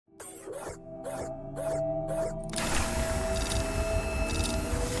Hi,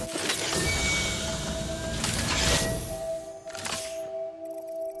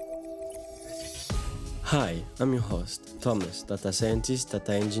 I'm your host, Thomas, data scientist,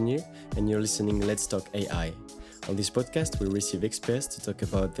 data engineer, and you're listening Let's Talk AI. On this podcast, we receive experts to talk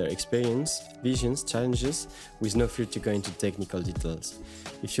about their experience, visions, challenges, with no fear to go into technical details.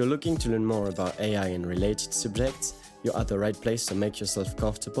 If you're looking to learn more about AI and related subjects, you're at the right place, so make yourself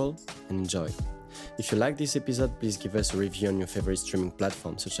comfortable and enjoy. If you like this episode, please give us a review on your favorite streaming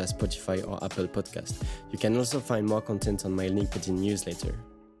platform, such as Spotify or Apple Podcast. You can also find more content on my LinkedIn newsletter.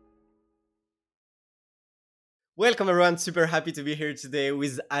 Welcome everyone, super happy to be here today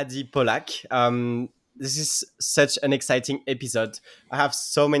with Adi Polak. This is such an exciting episode. I have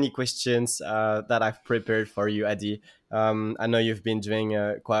so many questions that I've prepared for you, Adi. I know you've been doing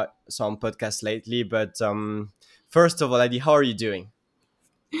quite some podcasts lately, but first of all, Adi, how are you doing?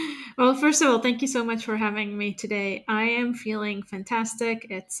 Well, first of all, thank you so much for having me today. I am feeling fantastic.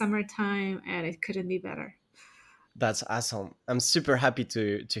 It's summertime and it couldn't be better. That's awesome. I'm super happy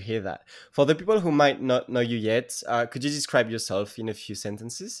to hear that. For the people who might not know you yet, could you describe yourself in a few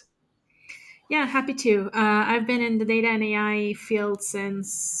sentences? Yeah, happy to. I've been in the data and AI field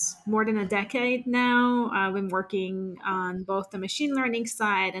since more than a decade now. I've been working on both the machine learning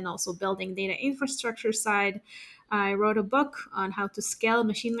side and also building data infrastructure side. I wrote a book on how to scale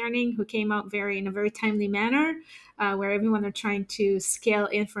machine learning, who came out in a very timely manner, where everyone are trying to scale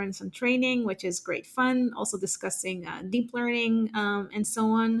inference and training, which is great fun. Also discussing deep learning and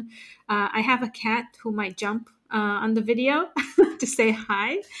so on. I have a cat who might jump on the video to say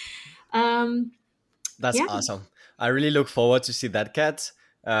hi. Um, That's yeah, awesome. I really look forward to see that cat.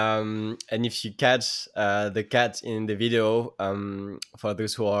 And if you catch the cat in the video, for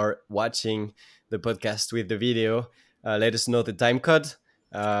those who are watching the podcast with the video, let us know the time code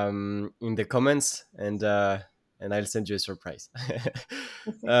in the comments, and I'll send you a surprise.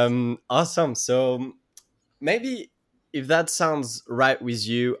 perfect. Awesome. So maybe if that sounds right with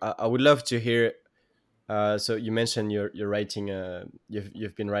you, I would love to hear. So you mentioned you're writing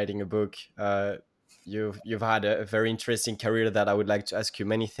you've been writing a book. You've had a very interesting career that I would like to ask you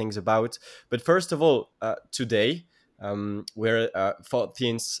many things about. But first of all, today we're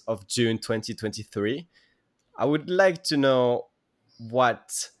 14th of June 2023. I would like to know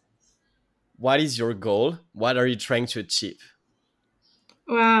what what is your goal? What are you trying to achieve?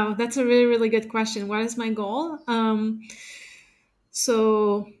 Wow, that's a really, really good question. What is my goal?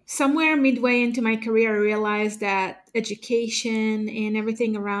 So, somewhere midway into my career, I realized that education and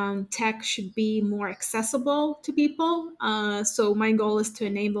everything around tech should be more accessible to people. So, my goal is to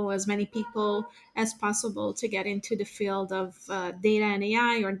enable as many people as possible to get into the field of data and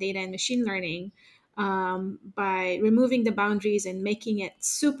AI or data and machine learning by removing the boundaries and making it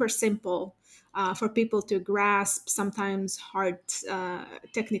super simple for people to grasp sometimes hard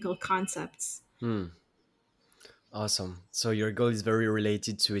technical concepts. Hmm. Awesome. So your goal is very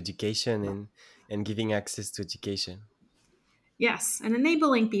related to education and giving access to education. Yes, and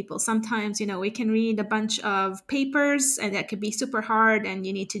enabling people. Sometimes, we can read a bunch of papers and that could be super hard, and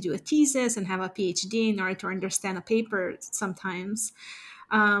you need to do a thesis and have a PhD in order to understand a paper sometimes.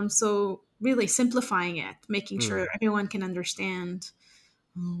 So, really simplifying it, making Hmm. sure everyone can understand.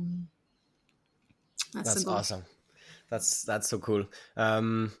 Um, that's the That's goal. awesome. That's so cool.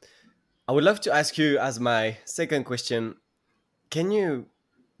 Um, I would love to ask you as my second question. Can you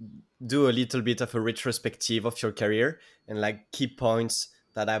do a little bit of a retrospective of your career and like key points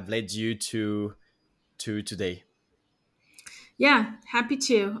that have led you to today? Yeah, happy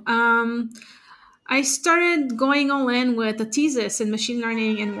to. I started going all in with a thesis in machine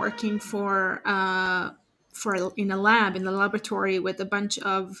learning and working for in a lab in the laboratory with a bunch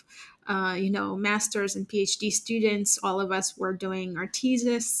of masters and PhD students. All of us were doing our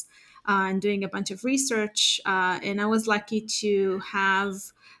thesis and doing a bunch of research. And I was lucky to have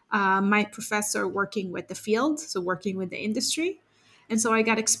my professor working with the field, so working with the industry. And so I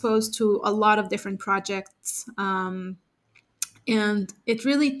got exposed to a lot of different projects. And it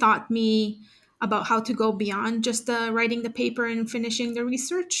really taught me about how to go beyond just writing the paper and finishing the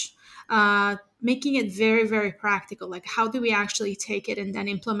research, making it very, very practical. Like, how do we actually take it and then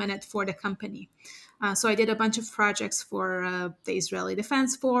implement it for the company? So I did a bunch of projects for the Israeli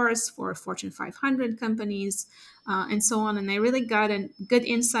Defense Force, for Fortune 500 companies, and so on. And I really got a good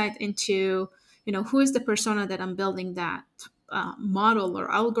insight into, who is the persona that I'm building that model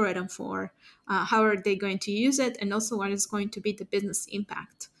or algorithm for, how are they going to use it, and also what is going to be the business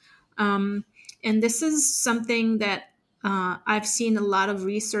impact. Um, and this is something that I've seen a lot of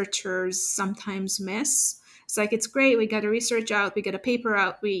researchers sometimes miss, It's like, it's great. We got a research out, we got a paper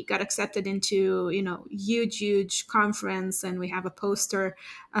out, we got accepted into, huge conference, and we have a poster,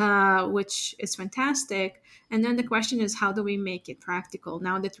 which is fantastic. And then the question is, how do we make it practical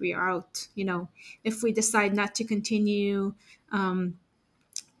now that we are out? If we decide not to continue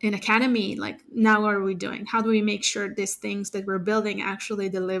in academy, like, now what are we doing? How do we make sure these things that we're building actually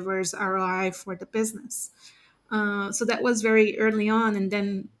delivers ROI for the business? So that was very early on. And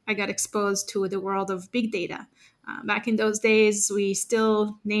then I got exposed to the world of big data. Back in those days, we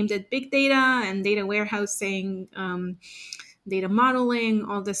still named it big data and data warehousing, data modeling,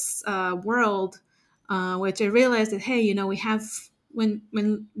 all this world, which I realized that, hey, we have,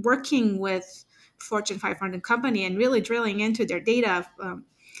 when working with Fortune 500 company and really drilling into their data,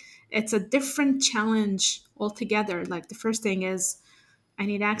 it's a different challenge altogether. Like, the first thing is, I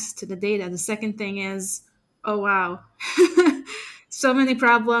need access to the data. The second thing is, oh wow, so many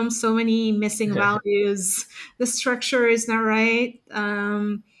problems, so many missing values. The structure is not right.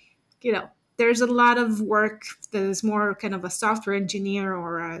 There's a lot of work that is more kind of a software engineer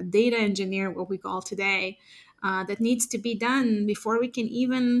or a data engineer, what we call today, that needs to be done before we can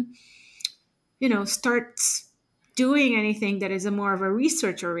even, start doing anything that is a more of a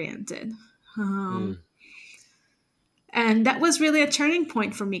research oriented. Um, Mm. and that was really a turning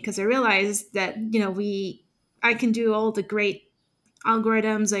point for me, because I realized that, I can do all the great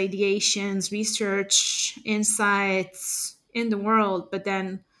algorithms, ideations, research, insights in the world, but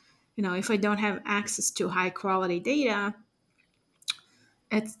then, if I don't have access to high quality data,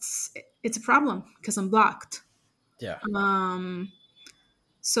 it's it's a problem because I'm blocked. Yeah. Um,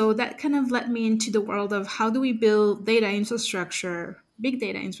 So that kind of led me into the world of, how do we build data infrastructure, big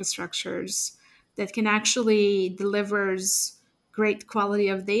data infrastructures that can actually delivers great quality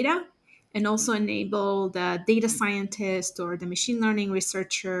of data, and also enable the data scientist or the machine learning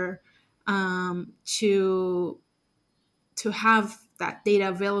researcher, to have that data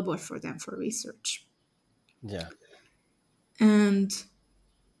available for them for research. Yeah. And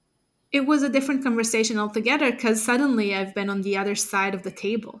it was a different conversation altogether, because suddenly I've been on the other side of the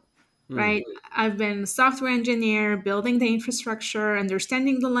table, Mm. right? I've been a software engineer, building the infrastructure,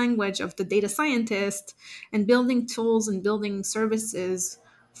 understanding the language of the data scientist, and building tools and building services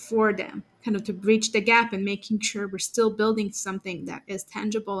for them, kind of to bridge the gap and making sure we're still building something that is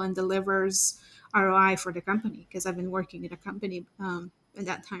tangible and delivers ROI for the company, because I've been working in a company at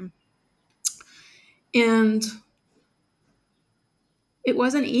that time. And it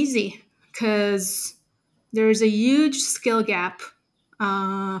wasn't easy, because there's a huge skill gap,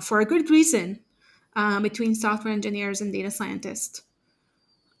 for a good reason, between software engineers and data scientists.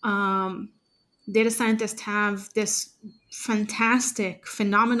 Um, Data scientists have this fantastic,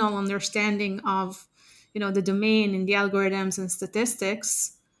 phenomenal understanding of, the domain and the algorithms and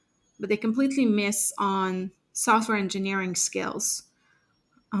statistics, but they completely miss on software engineering skills.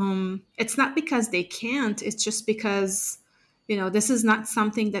 It's not because they can't; it's just because, this is not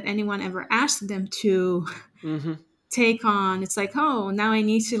something that anyone ever asked them to Hmm. take on. It's like, oh, now I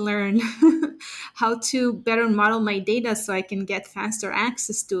need to learn how to better model my data so I can get faster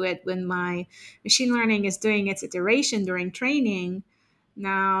access to it when my machine learning is doing its iteration during training.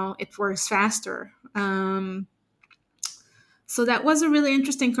 Now it works faster. So that was a really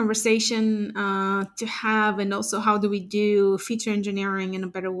interesting conversation to have. And also, how do we do feature engineering in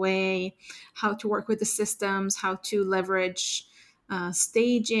a better way? How to work with the systems? How to leverage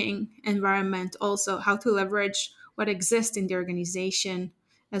staging environment? Also, how to leverage what exists in the organization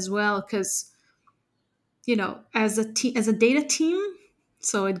as well? Because, as a data team,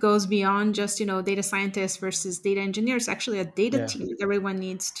 so it goes beyond just, data scientists versus data engineers. Actually, a data Yeah. team, everyone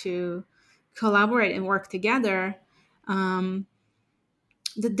needs to collaborate and work together. Um,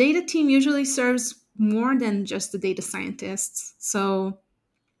 the data team usually serves more than just the data scientists. So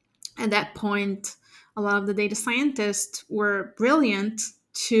at that point, a lot of the data scientists were brilliant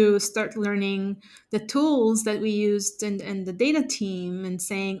to start learning the tools that we used in the data team, and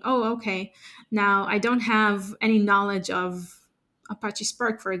saying, oh, okay, now I don't have any knowledge of Apache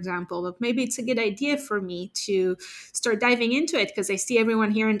Spark, for example, but maybe it's a good idea for me to start diving into it, because I see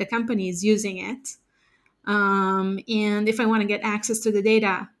everyone here in the company is using it. And if I want to get access to the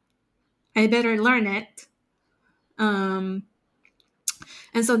data, I better learn it. Um,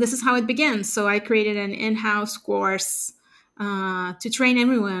 and so this is how it began. So I created an in-house course to train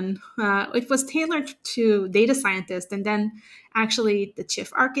everyone. It was tailored to data scientists, and then actually the chief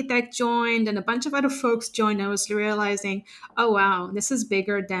architect joined, and a bunch of other folks joined. I was realizing, oh wow,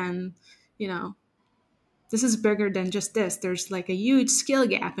 you know, this is bigger than just this. There's like a huge skill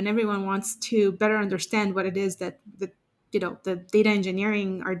gap, and everyone wants to better understand what it is that the data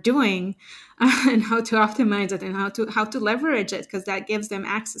engineering are doing, and how to optimize it and how to leverage it, because that gives them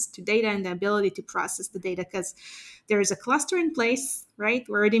access to data and the ability to process the data, because there is a cluster in place, right?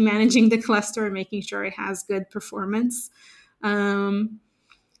 We're already managing the cluster and making sure it has good performance. um,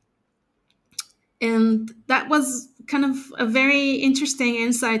 and that was kind of a very interesting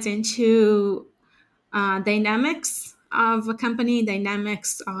insight into dynamics of a company,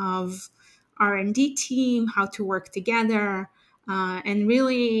 dynamics of R&D team, how to work together, and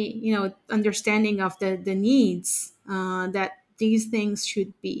really, understanding of the needs, that these things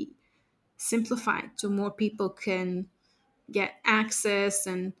should be simplified so more people can get access,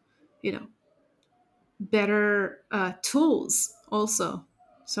 and you know better tools also.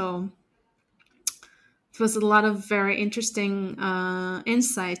 So it was a lot of very interesting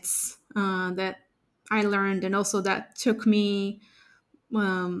insights that I learned, and also that took me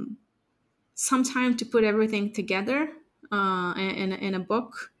um, some time to put everything together in a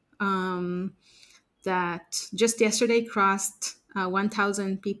book that just yesterday crossed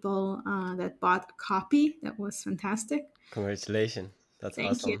 1,000 people that bought a copy. That was fantastic. Congratulations. That's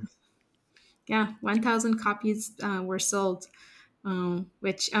Thank you. awesome. Yeah, 1,000 copies were sold,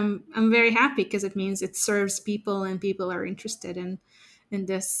 which I'm very happy, because it means it serves people and people are interested in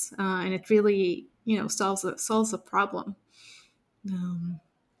this, and it really solves a problem. Um,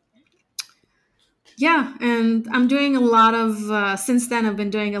 Yeah, and I'm doing a lot of, since then, I've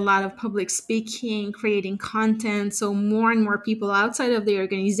been doing a lot of public speaking, creating content. So more and more people outside of the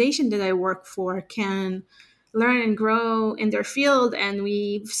organization that I work for can learn and grow in their field. And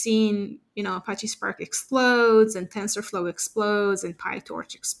we've seen, Apache Spark explodes, and TensorFlow explodes, and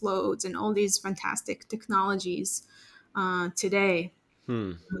PyTorch explodes, and all these fantastic technologies today.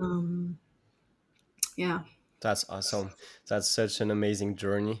 Hmm. Um, yeah. That's awesome. That's such an amazing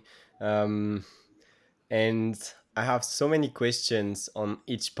journey. Um, and I have so many questions on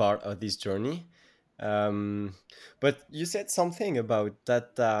each part of this journey. Um, but you said something about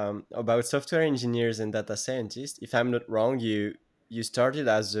that, about software engineers and data scientists. If I'm not wrong, you started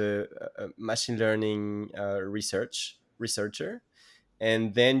as a machine learning researcher,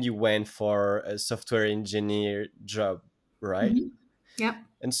 and then you went for a software engineer job, right? Mhm. Yep.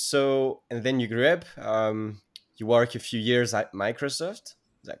 And then you grew up. You work a few years at Microsoft.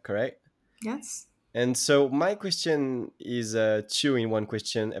 Is that correct? Yes. And so my question is two in one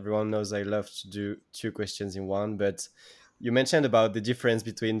question. Everyone knows I love to do two questions in one, but you mentioned about the difference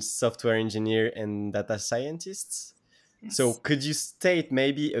between software engineer and data scientists. So Yes. could you state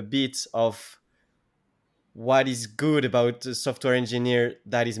maybe a bit of what is good about a software engineer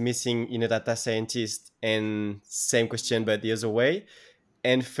that is missing in a data scientist? And same question, but the other way.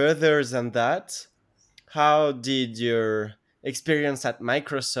 And further than that, how did your experience at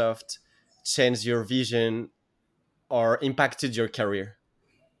Microsoft change your vision or impacted your career?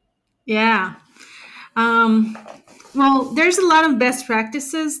 Yeah. Um, well, there's a lot of best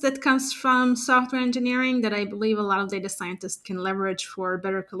practices that comes from software engineering that I believe a lot of data scientists can leverage for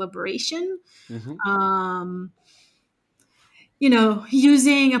better collaboration. Hmm. Um,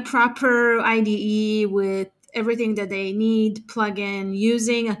 using a proper IDE with everything that they need, plugin,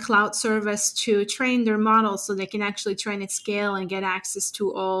 using a cloud service to train their model so they can actually train at scale and get access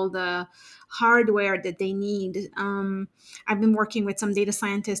to all the hardware that they need. I've been working with some data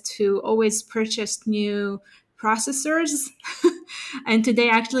scientists who always purchased new processors. And today,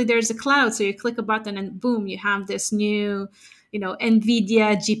 actually, there's a cloud. So you click a button and boom, you have this new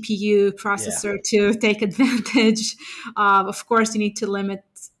NVIDIA GPU Yeah, processor to take advantage of. Of course, you need to limit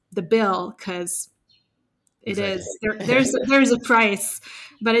the bill, because it is exactly. there's a price,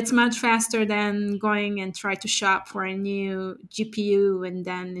 but it's much faster than going and try to shop for a new GPU and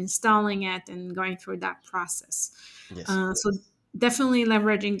then installing it and going through that process. Yes. So definitely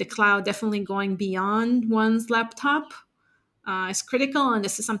leveraging the cloud, definitely going beyond one's laptop is critical. And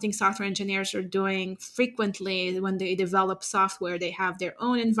this is something software engineers are doing frequently when they develop software. They have their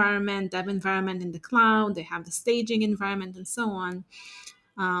own environment, dev environment in the cloud, they have the staging environment, and so on.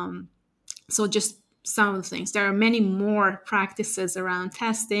 So, just some of the things. There are many more practices around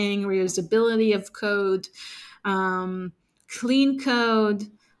testing, reusability of code, um, clean code,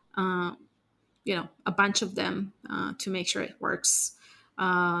 uh, a bunch of them to make sure it works.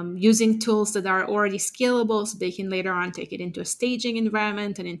 Using tools that are already scalable so they can later on take it into a staging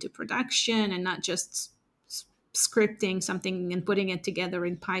environment and into production, and not just scripting something and putting it together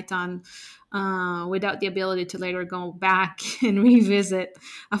in Python without the ability to later go back and revisit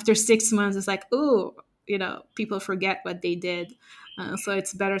after 6 months. It's like, oh, people forget what they did. So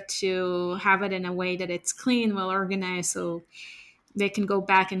it's better to have it in a way that it's clean, well organized, so they can go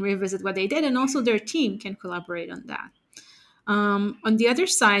back and revisit what they did, and also their team can collaborate on that. On the other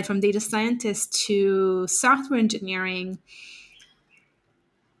side, from data scientist to software engineering,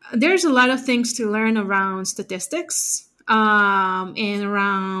 there's a lot of things to learn around statistics and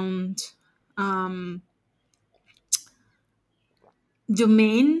around um,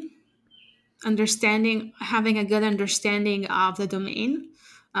 domain understanding, having a good understanding of the domain.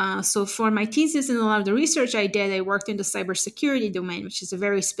 So for my thesis and a lot of the research I did, I worked in the cybersecurity domain, which is a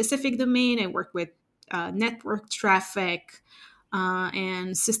very specific domain. I worked with network traffic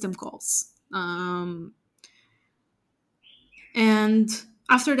and system calls. And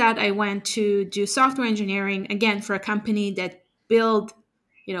after that, I went to do software engineering again for a company that build,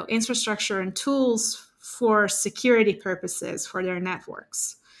 infrastructure and tools for security purposes for their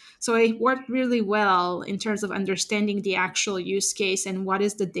networks. So I worked really well in terms of understanding the actual use case and what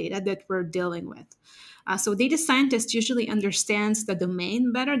is the data that we're dealing with. So data scientists usually understands the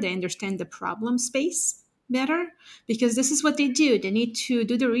domain better. They understand the problem space better because this is what they do. They need to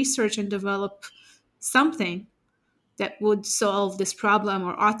do the research and develop something that would solve this problem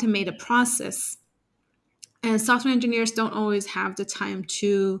or automate a process. And software engineers don't always have the time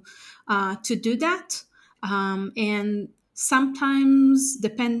to do that. And sometimes,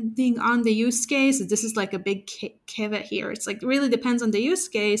 depending on the use case, this is like a big caveat here. It's like really depends on the use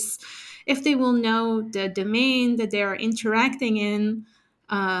case. If they will know the domain that they are interacting in,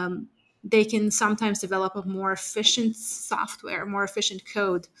 they can sometimes develop a more efficient software, more efficient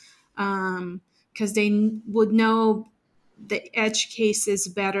code, because they would know the edge cases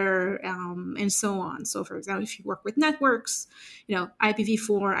better, and so on. So, for example, if you work with networks,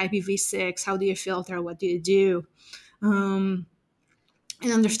 IPv4, IPv6, how do you filter? What do you do? Um,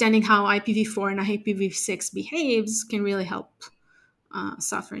 and understanding how IPv4 and IPv6 behaves can really help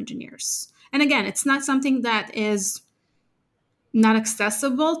software engineers. And again, it's not something that is not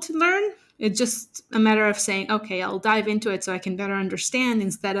accessible to learn. It's just a matter of saying, okay, I'll dive into it so I can better understand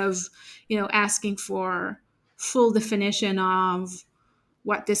instead of, asking for full definition of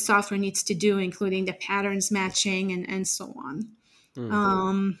what this software needs to do, including the patterns matching and so on. Mm.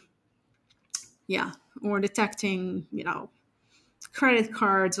 Um, yeah, or detecting, credit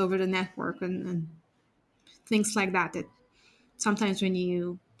cards over the network and things like that. That sometimes when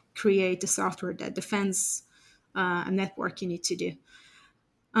you create a software that defends a network, you need to do.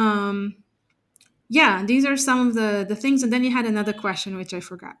 Um, yeah, these are some of the things. And then you had another question, which I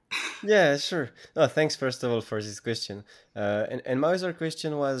forgot. Yeah, sure. No, thanks first of all for this question. And my other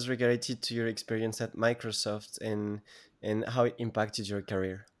question was related to your experience at Microsoft and how it impacted your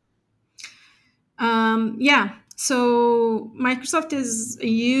career. Yeah. So Microsoft is a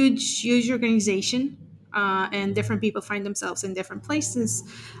huge organization, and different people find themselves in different places.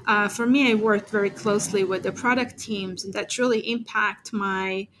 For me, I worked very closely with the product teams, and that really impact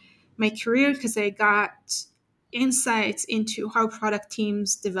my career because I got insights into how product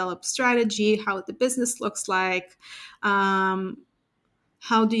teams develop strategy, how the business looks like.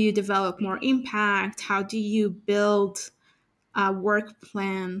 How do you develop more impact? How do you build a work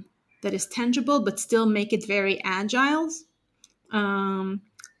plan that is tangible but still make it very agile? Um,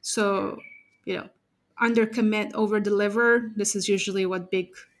 so, you know, under commit, over deliver. This is usually what big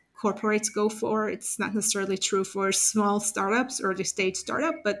corporates go for. It's not necessarily true for small startups, early stage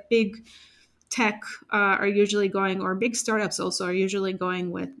startup, but big tech are usually going, or big startups also are usually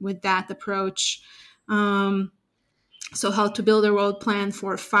going with that approach. Um, so, how to build a road plan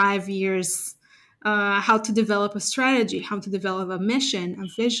for 5 years, how to develop a strategy, how to develop a mission,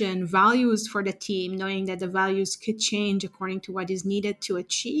 a vision, values for the team, knowing that the values could change according to what is needed to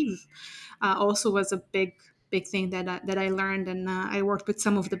achieve. Also, was a big thing that I learned, and I worked with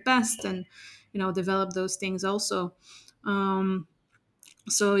some of the best, and developed those things also. Um,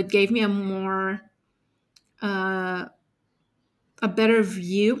 so it gave me uh, a better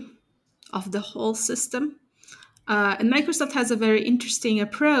view of the whole system. And Microsoft has a very interesting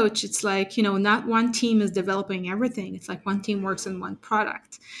approach. It's like, not one team is developing everything. It's like one team works on one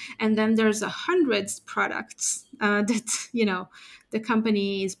product. And then there's hundreds products that, the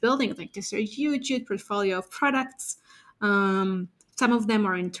company is building. Like there's a huge portfolio of products. Some of them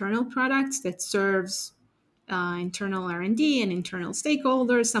are internal products that serves internal R&D and internal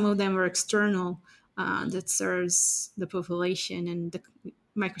stakeholders. Some of them are external that serves the population and the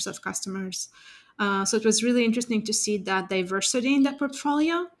Microsoft customers. So it was really interesting to see that diversity in that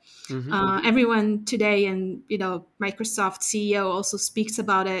portfolio. Mm-hmm. Everyone today, and Microsoft CEO also speaks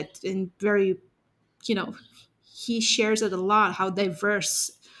about it in very, you know, he shares it a lot how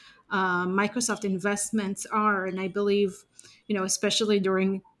diverse Microsoft investments are, and I believe, especially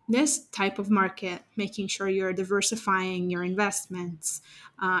during this type of market, making sure you're diversifying your investments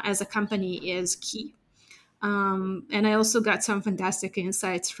as a company is key. And I also got some fantastic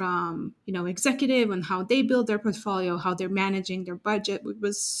insights from, executive and how they build their portfolio, how they're managing their budget. It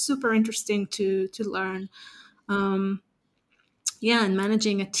was super interesting to learn. Yeah, and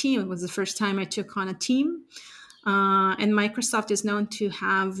managing a team, it was the first time I took on a team. And Microsoft is known to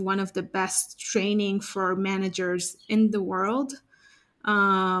have one of the best training for managers in the world.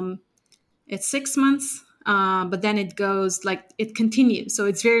 Um, it's 6 months, but then it goes like it continues. So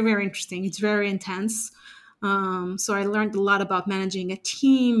it's very, very interesting. It's very intense. So I learned a lot about managing a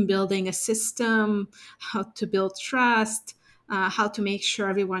team, building a system, how to build trust, how to make sure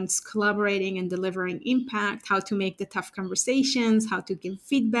everyone's collaborating and delivering impact, how to make the tough conversations, how to give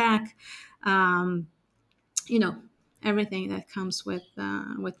feedback. Um, you know Everything that comes with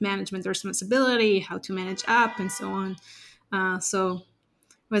management responsibility, how to manage up, and so on. So it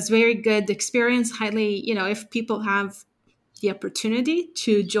was very good experience. Highly, if people have the opportunity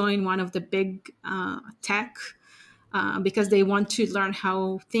to join one of the big tech because they want to learn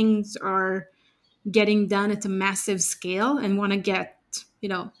how things are getting done at a massive scale and want to get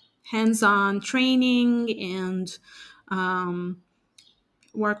hands-on training and um,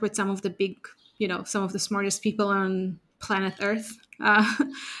 work with some of the big, some of the smartest people on planet Earth.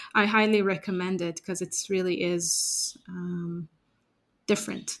 I highly recommend it because it really is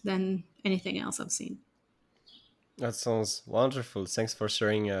different than anything else I've seen. That sounds wonderful. Thanks for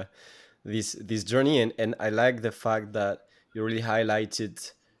sharing this journey, and I like the fact that you really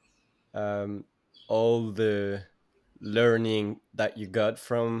highlighted um, all the learning that you got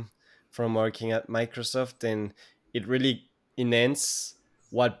from working at Microsoft, and it really enhance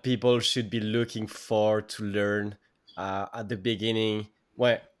what people should be looking for to learn at the beginning.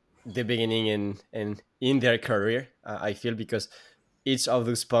 Well, the beginning and in their career, I feel, because each of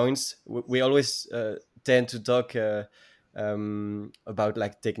those points we always tend to talk about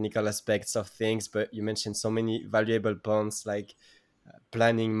like technical aspects of things, but you mentioned so many valuable points like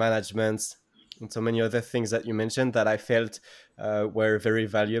planning management and so many other things that you mentioned that I felt were very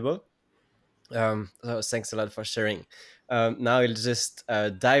valuable. So thanks a lot for sharing. Now I'll just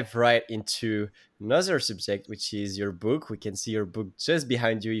dive right into another subject, which is your book. We can see your book just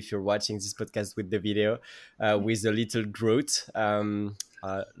behind you if you're watching this podcast with the video, with the little Groot.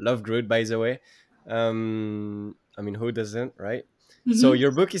 Love Groot, by the way. I mean, who doesn't, right? So Mm-hmm.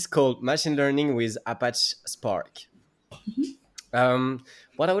 your book is called Machine Learning with Apache Spark.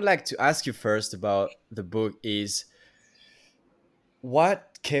 What I would like to ask you first about the book is,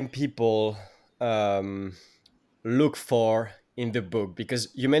 what can people um, look for in the book? Because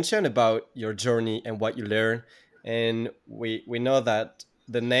you mentioned about your journey and what you learn, and we know that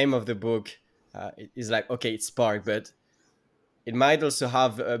the name of the book is like, okay, it's Spark, but it might also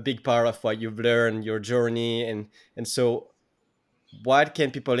have a big part of what you've learned, your journey, and so what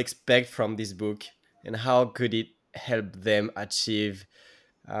can people expect from this book, and how could it help them achieve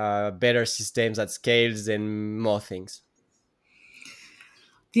better systems at scales and more things?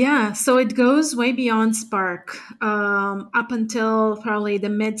 Yeah, so it goes way beyond Spark. Up until probably the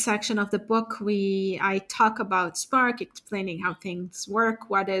midsection of the book, I talk about Spark, explaining how things work,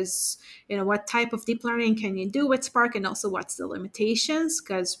 what type of deep learning can you do with Spark, and also what's the limitations.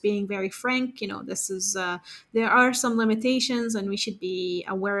 Because being very frank, there are some limitations, and we should be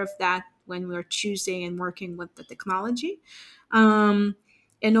aware of that when we're choosing and working with the technology. Um,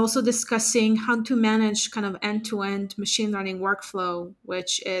 and also discussing how to manage kind of end-to-end machine learning workflow,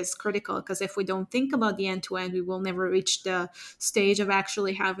 which is critical because if we don't think about the end-to-end, we will never reach the stage of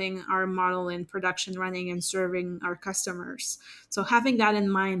actually having our model in production running and serving our customers. So having that in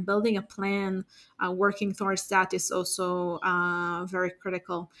mind, building a plan, working towards that is also very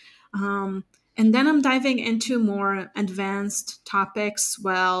critical. And then I'm diving into more advanced topics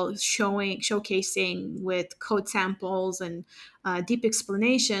while showcasing with code samples and deep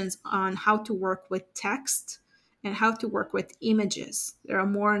explanations on how to work with text and how to work with images. There are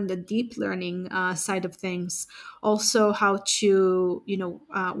more on the deep learning side of things. Also, how to,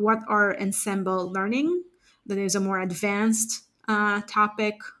 what are ensemble learning? That is a more advanced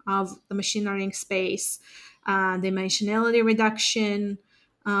topic of the machine learning space. Dimensionality reduction,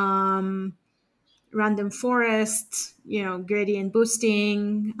 um, random forest, gradient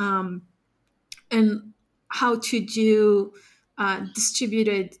boosting, and how to do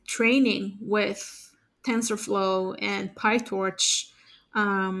distributed training with TensorFlow and PyTorch.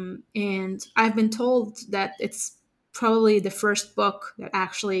 And I've been told that it's probably the first book that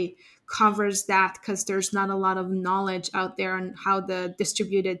actually covers that because there's not a lot of knowledge out there on how the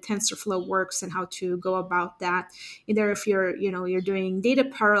distributed TensorFlow works and how to go about that. Either if you're doing data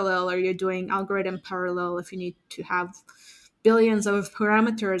parallel or you're doing algorithm parallel, if you need to have billions of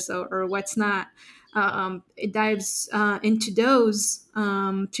parameters or what's not. It dives into those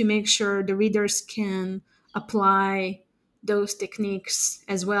to make sure the readers can apply those techniques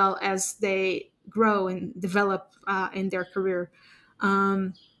as well as they grow and develop in their career.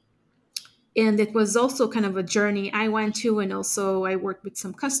 Um, and it was also kind of a journey I went to, and also I worked with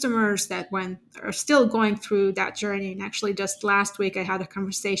some customers that went are still going through that journey. And actually, just last week, I had a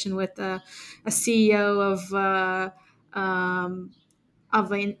conversation with a CEO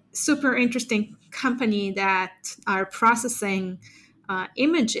of a super interesting company that are processing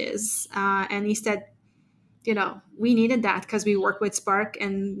images, and he said, we needed that because we work with Spark,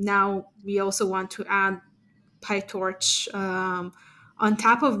 and now we also want to add PyTorch on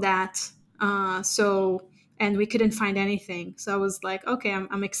top of that. And we couldn't find anything. So I was like, okay,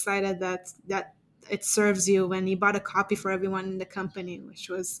 I'm excited that it serves you. When he bought a copy for everyone in the company, which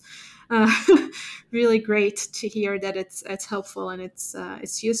was uh, really great to hear that it's helpful and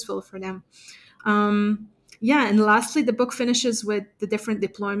it's useful for them. Yeah, and lastly, the book finishes with the different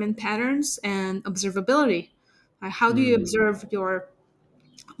deployment patterns and observability. How do you Hmm. observe your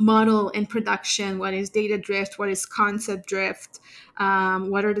model in production? What is data drift? What is concept drift?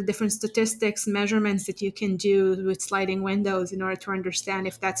 What are the different statistics measurements that you can do with sliding windows in order to understand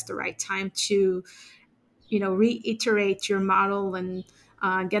if that's the right time to reiterate your model and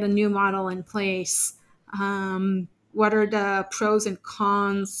get a new model in place? What are the pros and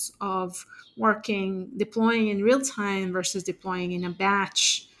cons of deploying in real time versus deploying in a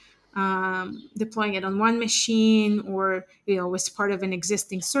batch? Deploying it on one machine, or as part of an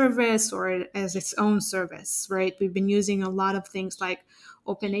existing service or as its own service, right? We've been using a lot of things like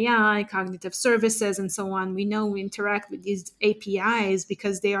OpenAI, cognitive services, and so on. We know we interact with these APIs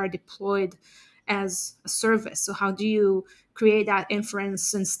because they are deployed as a service. So how do you create that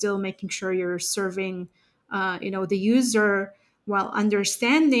inference and still making sure you're serving the user, while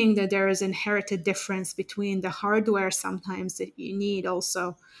understanding that there is inherited difference between the hardware sometimes that you need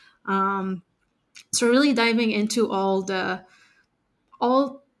also. um, so really diving into all the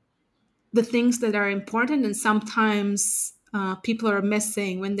things that are important, and sometimes people are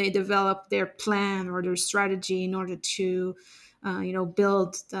missing when they develop their plan or their strategy in order to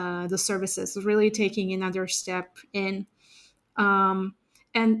build the services. So really taking another step in. And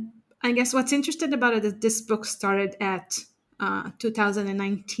I guess what's interesting about it is this book started at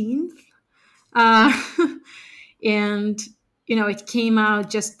 2019. uh, and it came out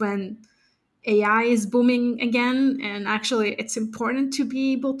just when AI is booming again, and actually, it's important to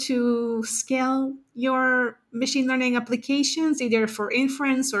be able to scale your machine learning applications either for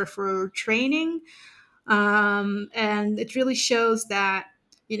inference or for training. And it really shows that,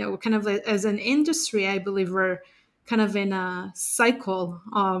 kind of as an industry, I believe we're kind of in a cycle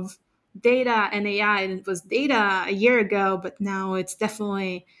of data and AI. And it was data a year ago, but now it's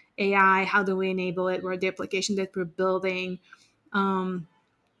definitely AI. How do we enable it? Where the application that we're building, um,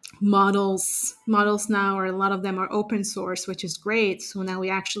 models now, or a lot of them are open source, which is great. So now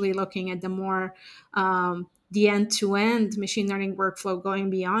we're actually looking at the more the end-to-end machine learning workflow, going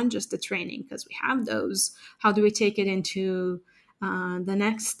beyond just the training, because we have those. How do we take it into the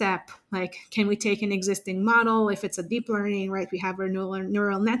next step? Like, can we take an existing model? If it's a deep learning, right, we have our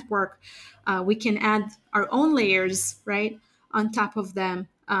neural network. We can add our own layers, right, on top of them.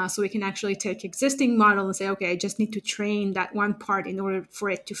 So we can actually take existing model and say, okay, I just need to train that one part in order for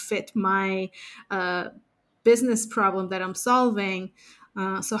it to fit my business problem that I'm solving.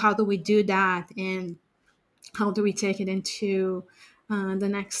 So how do we do that, and how do we take it into the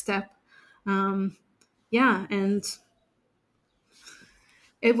next step? Um, yeah, and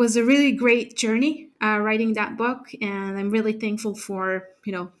it was a really great journey writing that book, and I'm really thankful for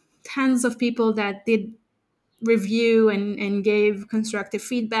tons of people that did review and gave constructive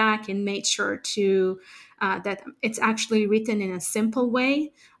feedback and made sure to that it's actually written in a simple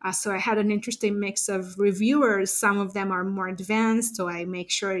way. So I had an interesting mix of reviewers. Some of them are more advanced, so I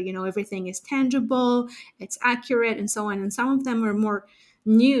make sure everything is tangible, it's accurate, and so on. And some of them are more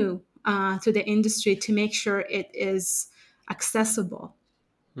new to the industry, to make sure it is accessible.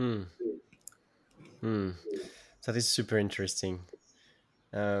 Hmm. Hmm. That is super interesting.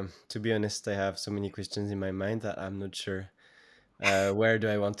 To be honest, I have so many questions in my mind that I'm not sure where do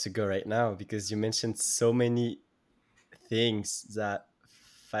I want to go right now, because you mentioned so many things that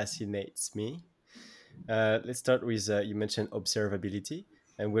fascinates me. Let's start with you mentioned observability,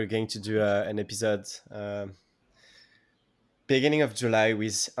 and we're going to do an episode beginning of July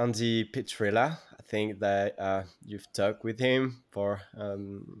with Andy Petrella. I think that you've talked with him for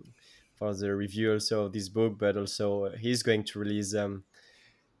the review also of this book, but also he's going to release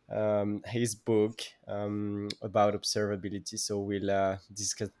his book about observability. So we'll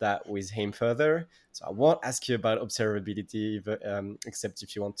discuss that with him further. So I won't ask you about observability, except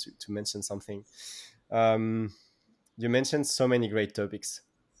if you want to mention something. Um, you mentioned so many great topics.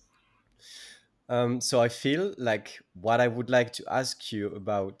 So I feel like what I would like to ask you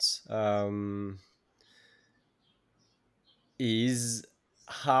about is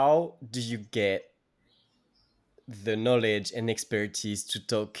how do you get the knowledge and expertise to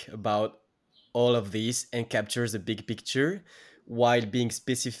talk about all of this and capture the big picture while being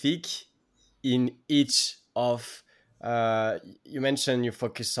specific in each of you mentioned you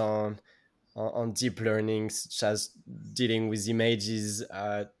focus on deep learning such as dealing with images,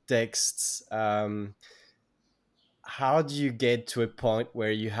 texts. How do you get to a point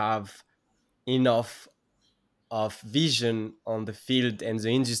where you have enough of vision on the field and the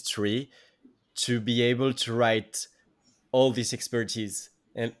industry to be able to write all this expertise?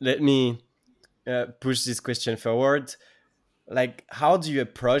 And let me push this question forward. Like, how do you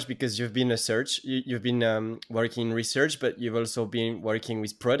approach, because you've been you've been working in research, but you've also been working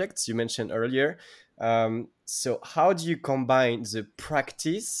with products you mentioned earlier. So how do you combine the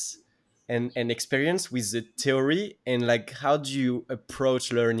practice and experience with the theory, and like how do you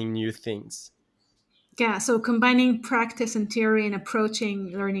approach learning new things? Yeah, so combining practice and theory and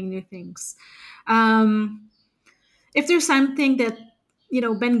approaching learning new things. Um, if there's something that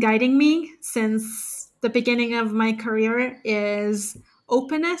been guiding me since the beginning of my career is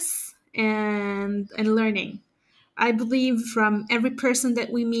openness and learning. I believe from every person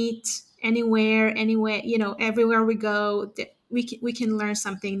that we meet, anywhere, everywhere we go, that we can learn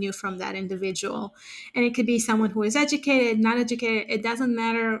something new from that individual. And it could be someone who is educated, not educated. It doesn't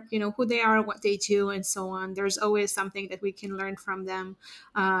matter, who they are, what they do, and so on. There's always something that we can learn from them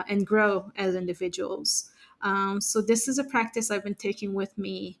and grow as individuals. So this is a practice I've been taking with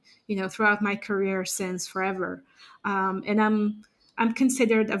me, throughout my career since forever. And I'm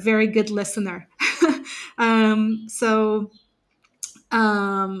considered a very good listener. So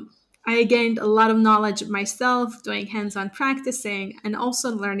I gained a lot of knowledge myself doing hands-on practicing and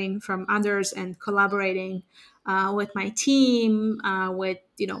also learning from others and collaborating with my team, with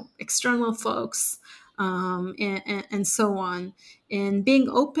external folks, and so on. And being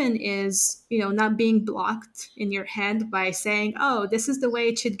open is not being blocked in your head by saying, "Oh, this is the way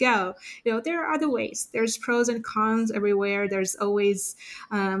it should go." There are other ways. There's pros and cons everywhere. There's always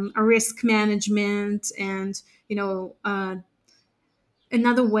a risk management and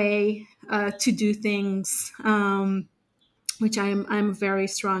another way to do things, which I'm a very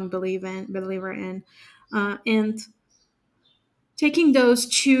strong believer in, and taking those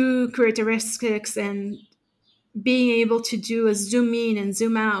two characteristics and being able to do a zoom in and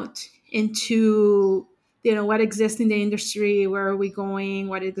zoom out into what exists in the industry, where are we going,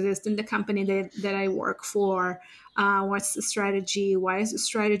 what exists in the company that I work for, what's the strategy, why is the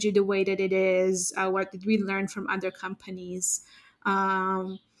strategy the way that it is, what did we learn from other companies,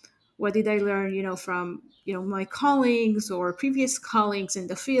 what did I learn, from my colleagues or previous colleagues in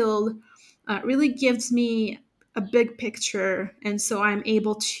the field, really gives me a big picture, and so I'm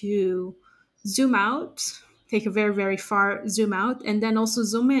able to zoom out, take a very very far zoom out, and then also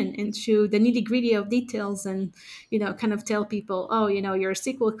zoom in into the nitty gritty of details, and kind of tell people, oh, your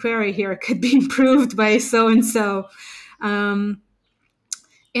SQL query here could be improved by so and so. And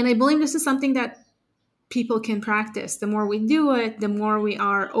I believe this is something that people can practice. The more we do it, the more we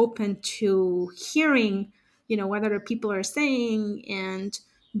are open to hearing, what other people are saying and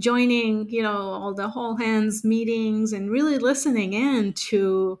joining, all the whole hands meetings and really listening in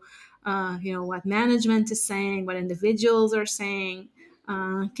to, what management is saying, what individuals are saying,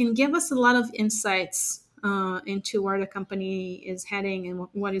 can give us a lot of insights into where the company is heading and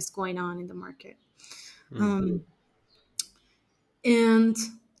what is going on in the market. Hmm. Um, and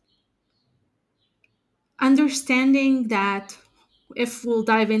understanding that, if we'll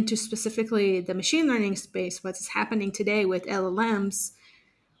dive into specifically the machine learning space, what's happening today with LLMs,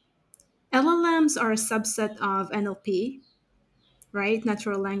 LLMs are a subset of NLP, right?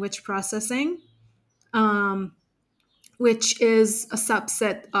 Natural language processing, um, which is a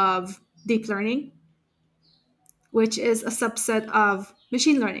subset of deep learning, which is a subset of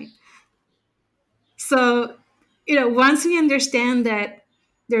machine learning. So, once we understand that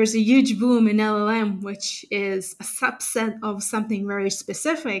there's a huge boom in LLM, which is a subset of something very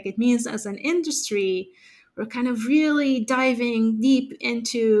specific, it means as an industry, we're kind of really diving deep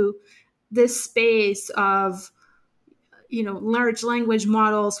into this space of, large language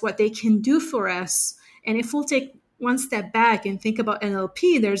models, what they can do for us. And if we'll take one step back and think about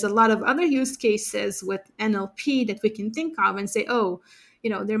NLP, there's a lot of other use cases with NLP that we can think of and say, oh,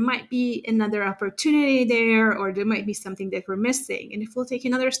 there might be another opportunity there, or there might be something that we're missing. And if we'll take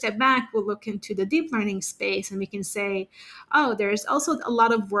another step back, we'll look into the deep learning space, and we can say, oh, there's also a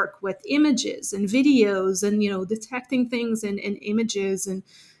lot of work with images and videos, and detecting things in images, and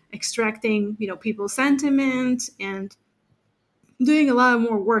extracting people's sentiment, and doing a lot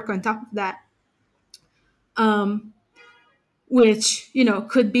more work on top of that. Um, which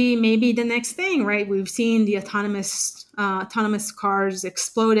could be maybe the next thing, right? We've seen the autonomous cars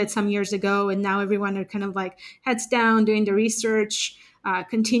exploded some years ago, and now everyone are kind of like heads down doing the research,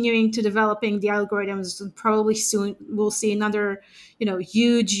 continuing to developing the algorithms, and probably soon we'll see another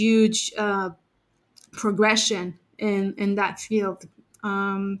huge progression in that field.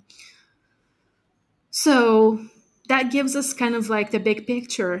 So that gives us kind of like the big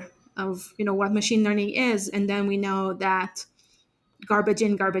picture of what machine learning is, and then we know that garbage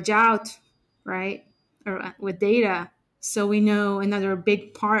in, garbage out, right? Or with data. So we know another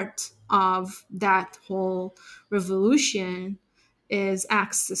big part of that whole revolution is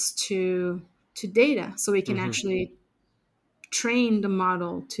access to data. So we can Hmm. actually train the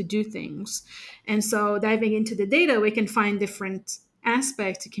model to do things. And so diving into the data, we can find different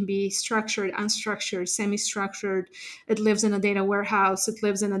aspects. It can be structured, unstructured, semi-structured. It lives in a data warehouse. It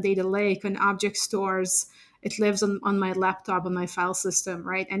lives in a data lake, on object stores. It lives on my laptop, on my file system,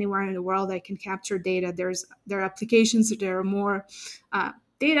 right? Anywhere in the world I can capture data. There are applications that are more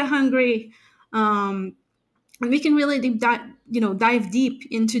data hungry. And we can really dive deep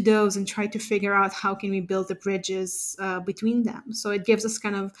into those and try to figure out how can we build the bridges between them. So it gives us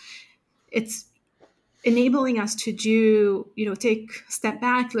kind of, it's enabling us to do, take a step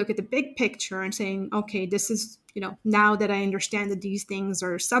back, look at the big picture, and saying, okay, this is, now that I understand that these things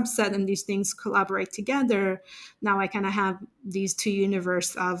are subset and these things collaborate together, now I kind of have these two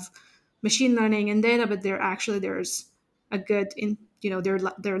universe of machine learning and data, but there's a good in,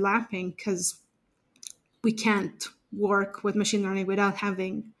 they're lapping, because we can't work with machine learning without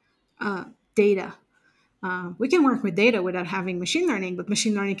having data. We can work with data without having machine learning, but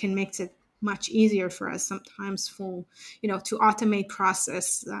machine learning can make it much easier for us sometimes to automate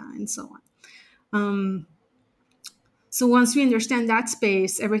process and so on. Um, so once we understand that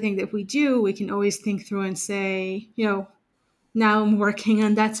space, everything that we do, we can always think through and say, now I'm working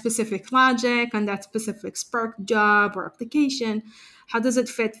on that specific logic, on that specific Spark job or application. How does it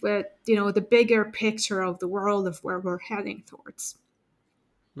fit with, the bigger picture of the world of where we're heading towards?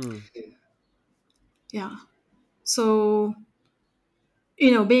 Hmm. Yeah. So,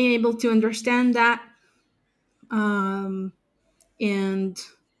 being able to understand that, um, and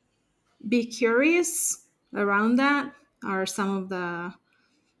be curious around that are some of the,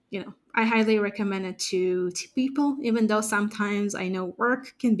 I highly recommend it to people, even though sometimes I know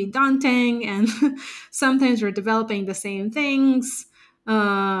work can be daunting, and sometimes we're developing the same things.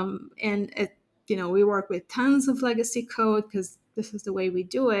 And we work with tons of legacy code because this is the way we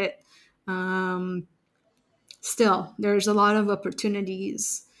do it. Um, Still, there's a lot of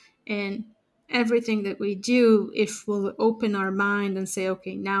opportunities in everything that we do if we'll open our mind and say,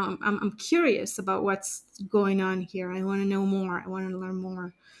 okay, now I'm curious about what's going on here. I want to know more. I want to learn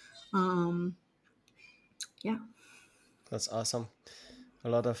more. Um, yeah. That's awesome. A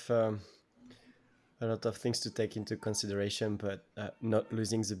lot of things to take into consideration, but not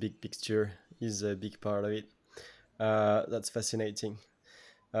losing the big picture is a big part of it. That's fascinating.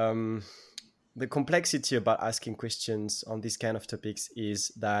 Um, the complexity about asking questions on these kind of topics is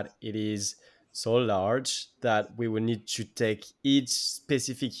that it is so large that we will need to take each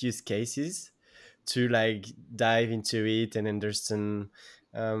specific use cases to like dive into it um,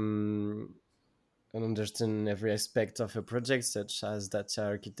 and understand every aspect of a project, such as data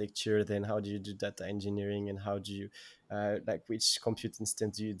architecture. Then how do you do data engineering, and how do you like which compute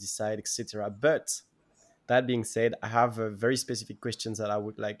instance do you decide, etc. But that being said, I have a very specific questions that I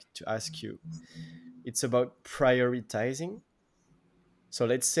would like to ask you. It's about prioritizing. So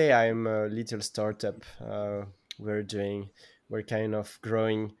let's say I'm a little startup. We're kind of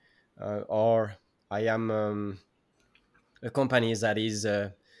growing, or I am a company that is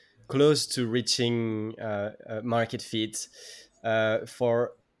close to reaching market fit.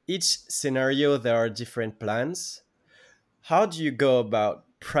 For each scenario, there are different plans. How do you go about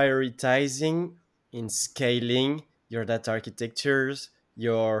prioritizing in scaling your data architectures,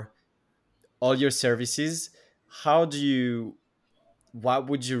 your all your services? How do you what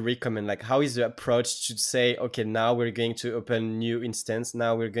would you recommend? Like, how is the approach to say, okay, now we're going to open new instance,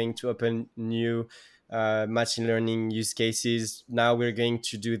 now we're going to open new machine learning use cases, now we're going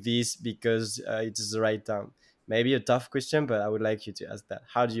to do this because it is the right time? Maybe a tough question, but I would like you to ask that.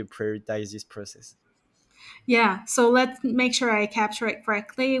 How do you prioritize this process? Yeah, so let's make sure I capture it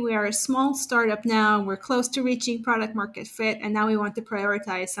correctly. We are a small startup now. We're close to reaching product market fit, and now we want to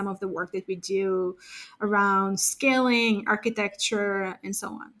prioritize some of the work that we do around scaling, architecture, and so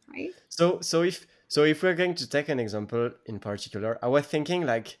on, right? So if we're going to take an example in particular, I was thinking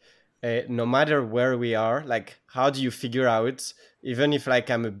like, no matter where we are, like how do you figure out, even if like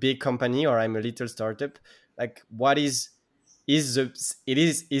I'm a big company or I'm a little startup, like what is the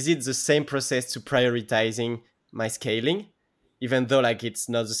is it the same process to prioritizing my scaling, even though like it's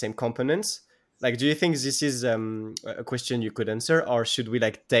not the same components? Like, do you think this is a question you could answer, or should we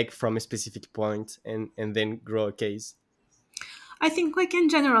like take from a specific point and then grow a case? I think we can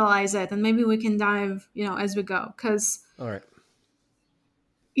generalize it, and maybe we can dive, as we go, because All right.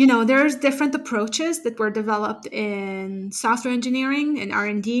 there's different approaches that were developed in software engineering and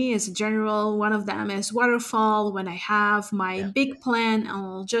R&D as a general. One of them is waterfall. When I have my Yeah. big plan,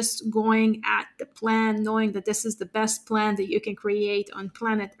 I'll just going at the plan, knowing that this is the best plan that you can create on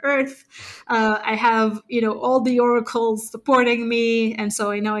planet Earth. I have, all the oracles supporting me, and so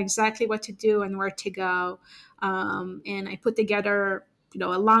I know exactly what to do and where to go. And I put together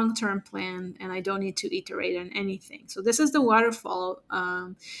a long-term plan, and I don't need to iterate on anything. So this is the waterfall,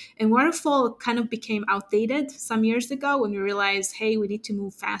 and waterfall kind of became outdated some years ago when we realized, hey, we need to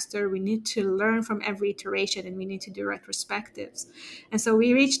move faster, we need to learn from every iteration, and we need to do retrospectives. And so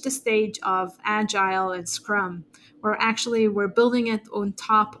we reached the stage of Agile and Scrum, where actually we're building it on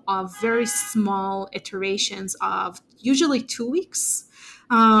top of very small iterations of usually 2 weeks.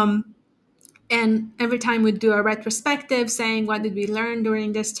 And every time we do a retrospective saying, what did we learn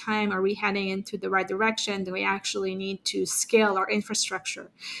during this time? Are we heading into the right direction? Do we actually need to scale our infrastructure?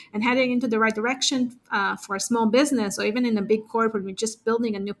 And heading into the right direction for a small business or even in a big corporate, we're just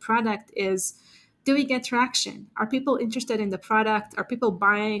building a new product is, do we get traction? Are people interested in the product? Are people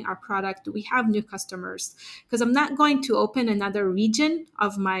buying our product? Do we have new customers? Because I'm not going to open another region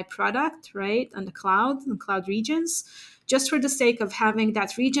of my product, right, on the cloud, on cloud regions, just for the sake of having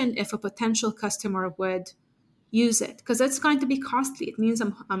that region if a potential customer would use it, because it's going to be costly. It means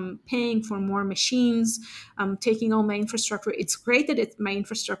I'm paying for more machines. I'm taking all my infrastructure. It's great that my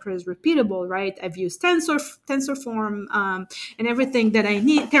infrastructure is repeatable, right? I've used TensorForm, and everything that I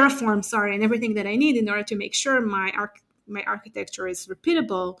need, Terraform, sorry, and everything that I need in order to make sure my architecture is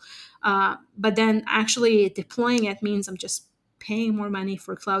repeatable. But then actually deploying it means I'm just paying more money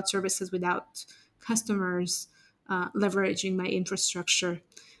for cloud services without customers leveraging my infrastructure.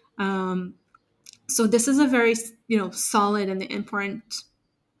 Um, so this is a very solid and important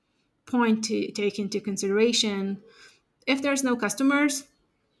point to take into consideration. If there's no customers,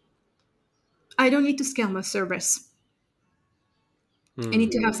 I don't need to scale my service. I need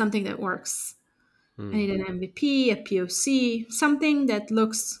Hmm. to have something that works. I Hmm. need an MVP, a POC, something that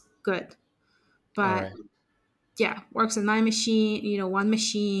looks good, All but right. yeah, works on my machine. One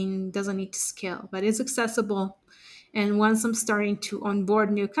machine doesn't need to scale, but it's accessible. And once I'm starting to onboard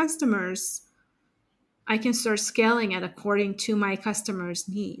new customers, I can start scaling it according to my customers'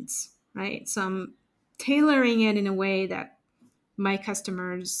 needs, right? So I'm tailoring it in a way that my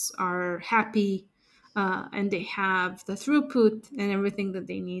customers are happy, and they have the throughput and everything that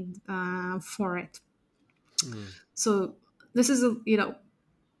they need for it. Hmm. So this is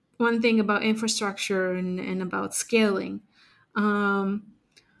one thing about infrastructure and about scaling. Um,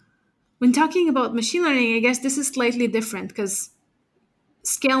 when talking about machine learning, I guess this is slightly different because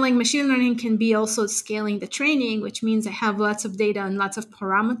scaling machine learning can be also scaling the training, which means I have lots of data and lots of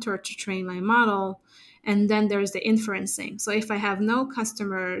parameter to train my model. And then there's the inferencing. So if I have no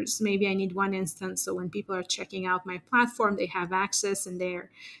customers, maybe I need one instance. So when people are checking out my platform, they have access and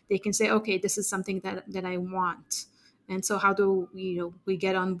they can say, okay, this is something that I want. And so how do we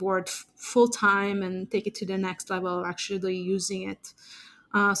get on board full time and take it to the next level of actually using it?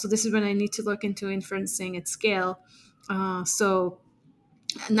 So this is when I need to look into inferencing at scale. So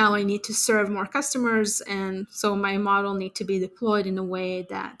now I need to serve more customers, and so my model need to be deployed in a way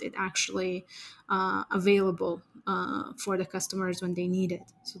that it actually available for the customers when they need it.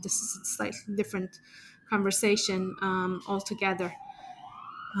 So this is a slightly different conversation altogether.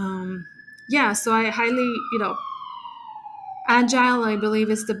 Um, yeah, so I highly, agile, I believe,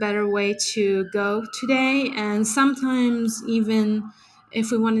 is the better way to go today, and sometimes even if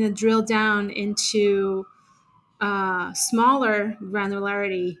we wanted to drill down into smaller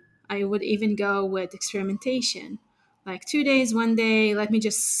granularity, I would even go with experimentation. Like 2 days, one day, let me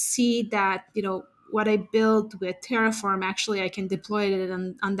just see that, what I built with Terraform, actually, I can deploy it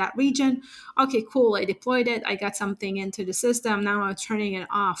on that region. Okay, cool. I deployed it. I got something into the system. Now I'm turning it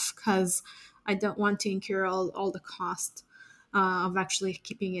off because I don't want to incur all the cost of actually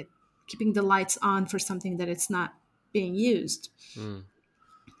keeping it. keeping the lights on for something that it's not being used. Mm,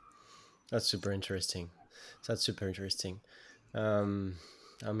 that's super interesting. That's super interesting. Um,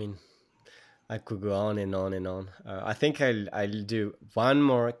 I mean, I could go on and on and on. I think I'll do one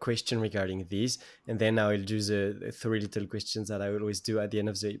more question regarding this, and then I will do the three little questions that I always do at the end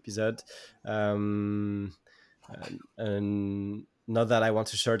of the episode. Um, and not that I want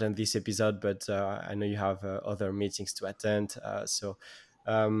to shorten this episode, but I know you have other meetings to attend.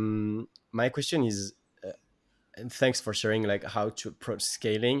 My question is, and thanks for sharing like how to approach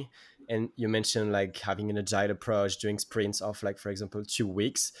scaling. And you mentioned like having an agile approach, doing sprints of like, for example, 2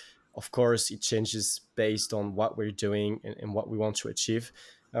 weeks. Of course it changes based on what we're doing and what we want to achieve.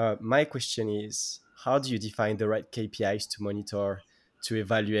 My question is, how do you define the right KPIs to monitor, to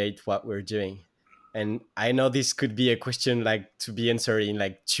evaluate what we're doing? And I know this could be a question like to be answered in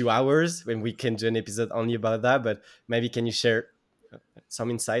like 2 hours when we can do an episode only about that, but maybe can you share some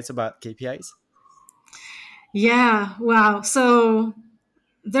insights about KPIs? Yeah, wow. So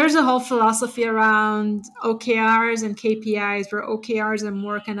there's a whole philosophy around OKRs and KPIs, where OKRs are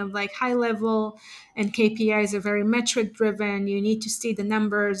more kind of like high level and KPIs are very metric driven. You need to see the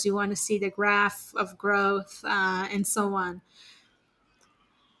numbers, you want to see the graph of growth, and so on.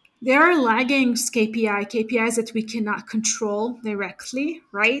 There are lagging KPIs that we cannot control directly,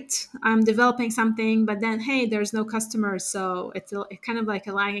 right? I'm developing something, but then, hey, there's no customers. So it's kind of like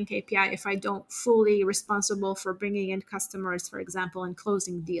a lagging KPI if I don't fully responsible for bringing in customers, for example, and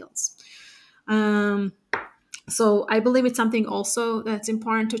closing deals. Um, so I believe it's something also that's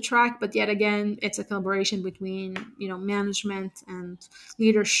important to track, but yet again, it's a collaboration between management and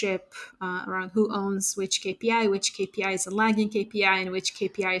leadership around who owns which KPI, which KPI is a lagging KPI, and which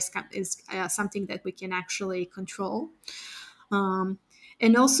KPI is something that we can actually control. um,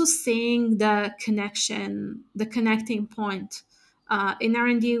 and also seeing the connection, the connecting point. In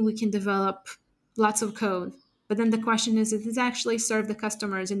R&D, we can develop lots of code, but then the question is, does it actually serve the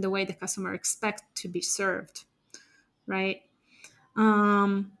customers in the way the customer expects to be served, right?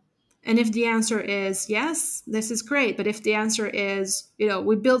 Um, and if the answer is yes, this is great. But if the answer is,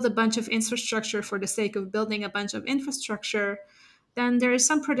 we build a bunch of infrastructure for the sake of building a bunch of infrastructure, then there is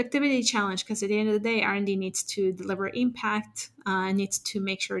some productivity challenge, because at the end of the day, R&D needs to deliver impact, needs to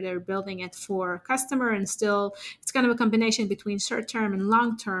make sure they're building it for customer, and still it's kind of a combination between short term and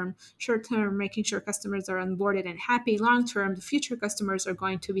long term. Short term, making sure customers are onboarded and happy. Long term, the future customers are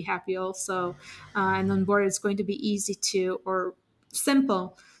going to be happy also, and onboarded is going to be easy to, or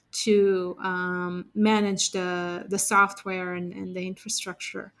simple to manage the software and the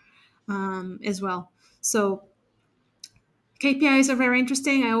infrastructure as well. So KPIs are very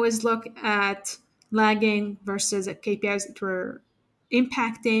interesting. I always look at lagging versus at KPIs that were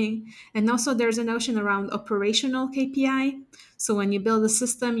impacting. And also, there's a notion around operational KPI. So, when you build a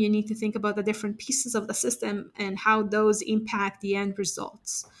system, you need to think about the different pieces of the system and how those impact the end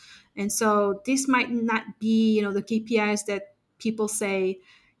results. And so, this might not be, the KPIs that people say,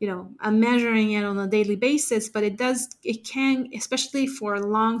 I'm measuring it on a daily basis, but it can, especially for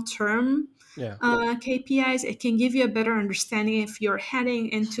long term Yeah. KPIs, it can give you a better understanding if you're heading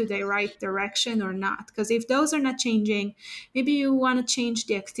into the right direction or not. Because if those are not changing, maybe you want to change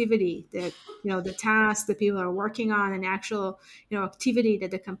the activity that, the task that people are working on, and actual, activity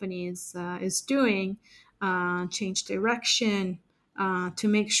that the company is doing, change direction to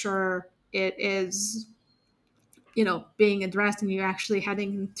make sure it is, being addressed and you're actually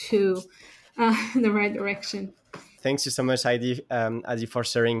heading into the right direction. Thanks you so much, Heidi, for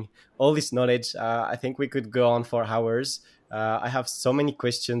sharing all this knowledge. I think we could go on for hours. I have so many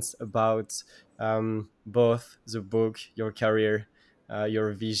questions about both the book, your career,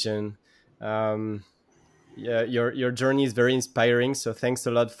 your vision. Um, yeah, your journey is very inspiring. So thanks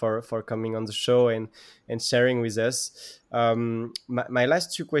a lot for coming on the show and sharing with us. My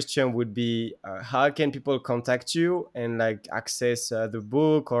last two questions would be, how can people contact you and like access the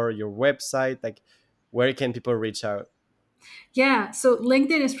book or your website? Like, where can people reach out? Yeah, so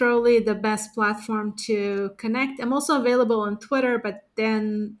LinkedIn is probably the best platform to connect. I'm also available on Twitter, but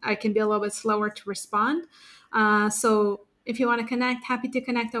then I can be a little bit slower to respond. So if you want to connect, happy to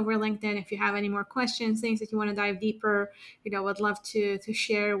connect over LinkedIn. If you have any more questions, things that you want to dive deeper, would love to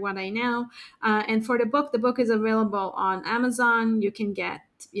share what I know. And for the book is available on Amazon. You can get,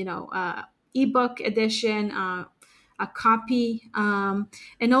 ebook edition, a copy,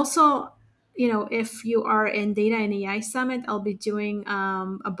 and also, if you are in Data and AI Summit, I'll be doing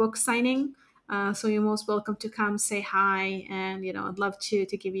a book signing. So you're most welcome to come say hi, and I'd love to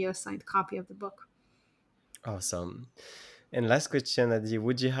give you a signed copy of the book. Awesome. And last question, Adi,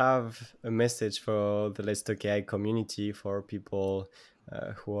 would you have a message for the Let's Talk AI community, for people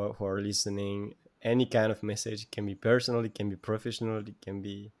who are listening. Any kind of message, it can be personal, it can be professional, it can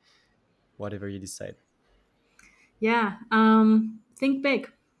be whatever you decide. Yeah. Think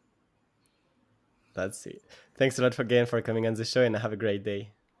big. That's it. Thanks a lot again for coming on the show, and have a great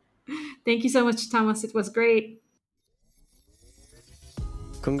day. Thank you so much, Thomas. It was great.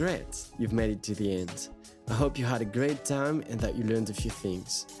 Congrats, you've made it to the end. I hope you had a great time and that you learned a few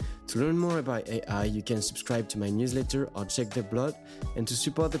things. To learn more about AI, you can subscribe to my newsletter or check the blog. And to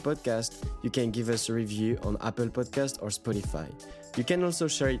support the podcast, you can give us a review on Apple Podcast or Spotify. You can also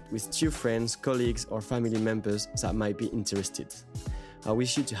share it with 2 friends, colleagues, or family members that might be interested. I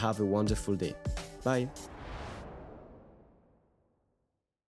wish you to have a wonderful day. Bye.